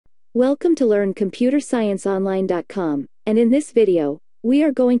Welcome to LearnComputerScienceOnline.com, and in this video, we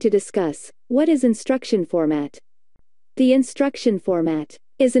are going to discuss what is instruction format. The instruction format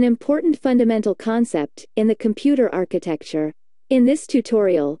is an important fundamental concept in the computer architecture. In this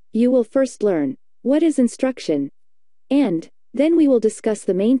tutorial, you will first learn what is instruction, and then we will discuss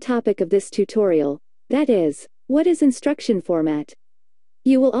the main topic of this tutorial, that is, what is instruction format.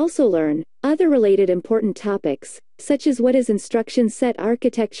 You will also learn other related important topics, such as what is instruction set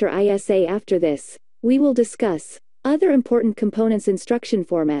architecture ISA. After this, we will discuss other important components instruction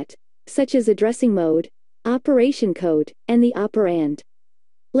format, such as addressing mode, operation code, and the operand.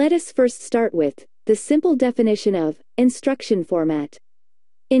 Let us first start with the simple definition of instruction format.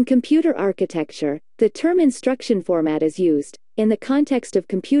 In computer architecture, the term instruction format is used in the context of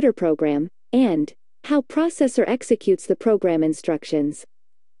computer program and how processor executes the program instructions.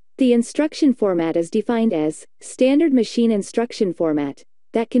 The instruction format is defined as standard machine instruction format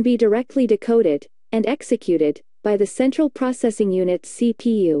that can be directly decoded and executed by the central processing unit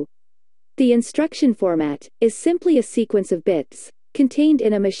CPU. The instruction format is simply a sequence of bits contained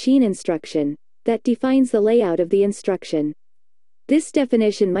in a machine instruction that defines the layout of the instruction. This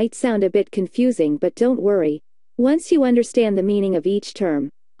definition might sound a bit confusing, but don't worry. Once you understand the meaning of each term,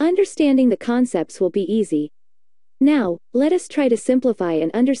 understanding the concepts will be easy. Now, let us try to simplify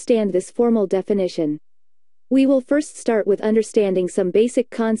and understand this formal definition. We will first start with understanding some basic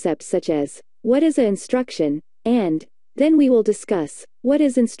concepts such as what is an instruction, and then we will discuss what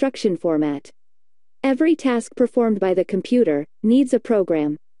is instruction format. Every task performed by the computer needs a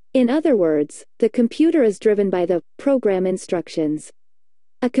program. In other words, the computer is driven by the program instructions.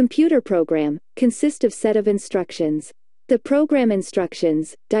 A computer program consists of set of instructions. The program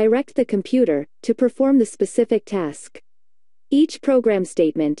instructions direct the computer to perform the specific task. Each program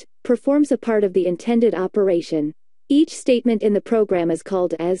statement performs a part of the intended operation. Each statement in the program is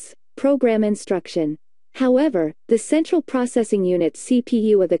called as program instruction. However, the central processing unit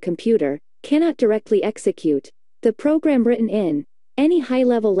CPU of the computer cannot directly execute the program written in any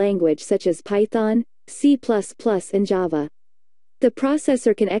high-level language such as Python, C++, and Java. The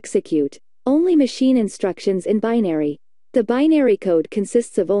processor can execute only machine instructions in binary. The binary code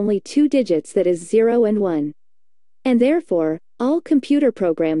consists of only two digits, that is 0 and 1. And therefore, all computer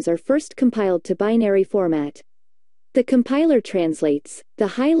programs are first compiled to binary format. The compiler translates the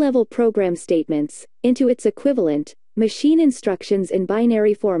high-level program statements into its equivalent, machine instructions in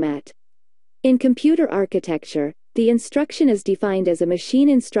binary format. In computer architecture, the instruction is defined as a machine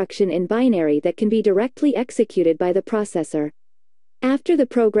instruction in binary that can be directly executed by the processor. After the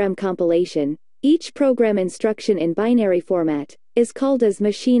program compilation, each program instruction in binary format is called as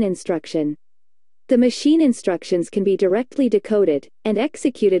machine instruction. The machine instructions can be directly decoded and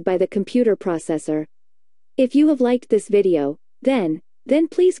executed by the computer processor. If you have liked this video, then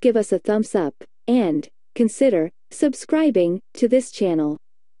please give us a thumbs up and consider subscribing to this channel.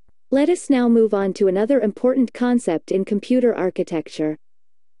 Let us now move on to another important concept in computer architecture.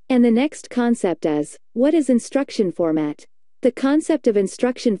 And the next concept is, what is instruction format? The concept of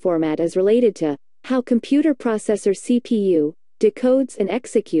instruction format is related to how computer processor CPU decodes and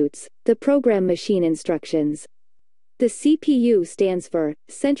executes the program machine instructions. The CPU stands for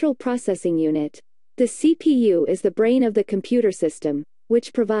Central Processing Unit. The CPU is the brain of the computer system,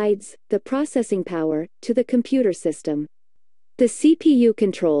 which provides the processing power to the computer system. The CPU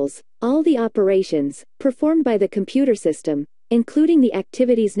controls all the operations performed by the computer system, including the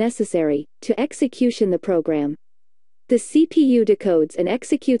activities necessary to execution the program. The CPU decodes and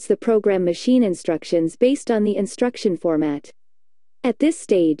executes the program machine instructions based on the instruction format. At this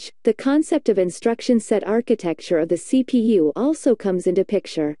stage, the concept of instruction set architecture of the CPU also comes into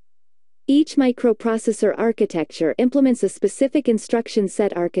picture. Each microprocessor architecture implements a specific instruction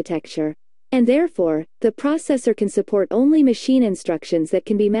set architecture, and therefore, the processor can support only machine instructions that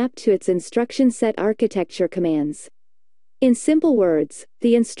can be mapped to its instruction set architecture commands. In simple words,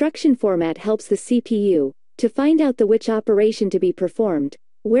 the instruction format helps the CPU to find out which operation to be performed,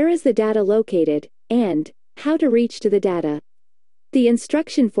 where is the data located, and how to reach to the data. The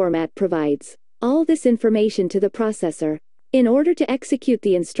instruction format provides all this information to the processor. In order to execute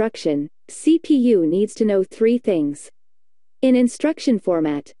the instruction, CPU needs to know three things. In instruction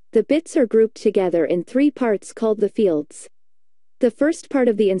format, the bits are grouped together in three parts called the fields. The first part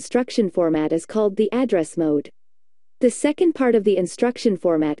of the instruction format is called the address mode. The second part of the instruction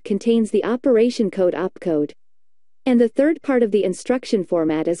format contains the operation code OPCODE. And the third part of the instruction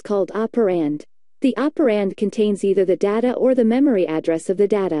format is called operand. The operand contains either the data or the memory address of the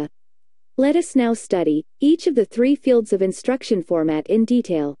data. Let us now study each of the three fields of instruction format in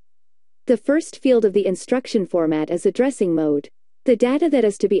detail. The first field of the instruction format is addressing mode. The data that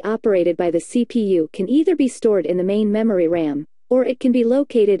is to be operated by the CPU can either be stored in the main memory RAM, or it can be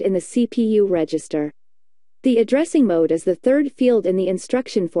located in the CPU register. The addressing mode is the third field in the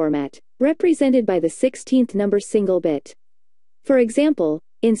instruction format, represented by the 16th number single bit. For example,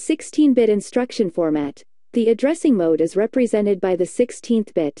 in 16-bit instruction format, the addressing mode is represented by the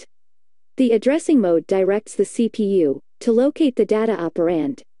 16th bit. The addressing mode directs the CPU to locate the data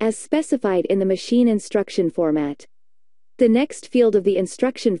operand, as specified in the machine instruction format. The next field of the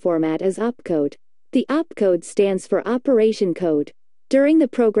instruction format is opcode. The opcode stands for operation code. During the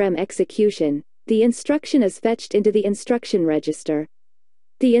program execution, the instruction is fetched into the instruction register.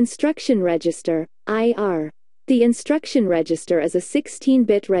 The instruction register, IR. The instruction register is a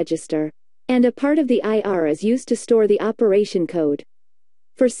 16-bit register, and a part of the IR is used to store the operation code.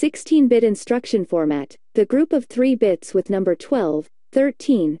 For 16-bit instruction format, the group of 3 bits with number 12,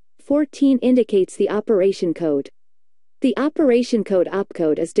 13, 14 indicates the operation code. The operation code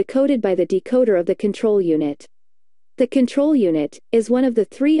opcode is decoded by the decoder of the control unit. The control unit is one of the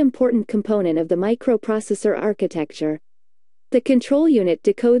 3 important components of the microprocessor architecture. The control unit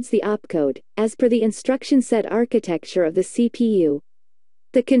decodes the opcode, as per the instruction set architecture of the CPU.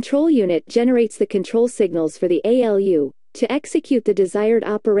 The control unit generates the control signals for the ALU, to execute the desired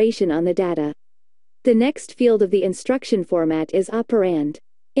operation on the data. The next field of the instruction format is operand.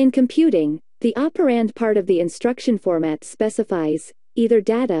 In computing, the operand part of the instruction format specifies either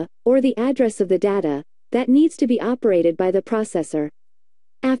data, or the address of the data, that needs to be operated by the processor.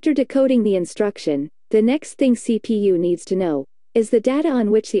 After decoding the instruction, the next thing CPU needs to know is the data on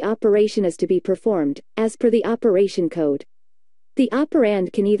which the operation is to be performed, as per the operation code. The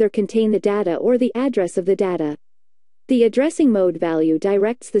operand can either contain the data or the address of the data. The addressing mode value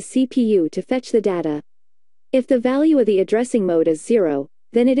directs the CPU to fetch the data. If the value of the addressing mode is 0,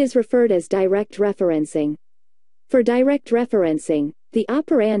 then it is referred as direct referencing. For direct referencing, the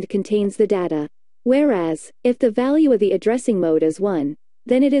operand contains the data. Whereas, if the value of the addressing mode is 1,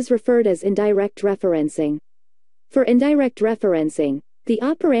 then it is referred as indirect referencing. For indirect referencing, the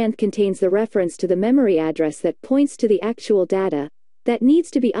operand contains the reference to the memory address that points to the actual data that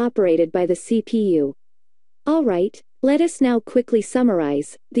needs to be operated by the CPU. Alright, let us now quickly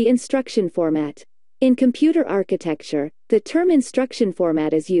summarize the instruction format. In computer architecture, the term instruction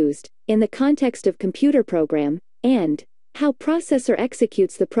format is used in the context of computer program and how processor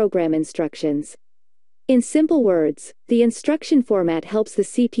executes the program instructions. In simple words, the instruction format helps the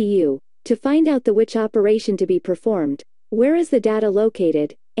CPU to find out which operation to be performed, where is the data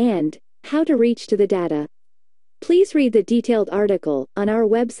located, and how to reach to the data. Please read the detailed article on our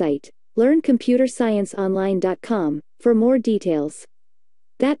website, learncomputerscienceonline.com, for more details.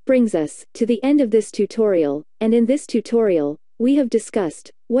 That brings us to the end of this tutorial, and in this tutorial, we have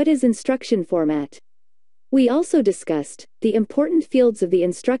discussed what is instruction format. We also discussed the important fields of the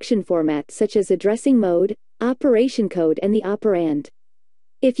instruction format such as addressing mode, operation code and the operand.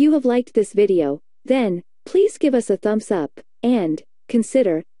 If you have liked this video, then please give us a thumbs up, and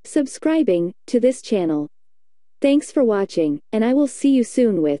consider subscribing to this channel. Thanks for watching, and I will see you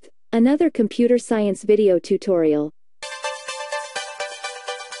soon with another computer science video tutorial.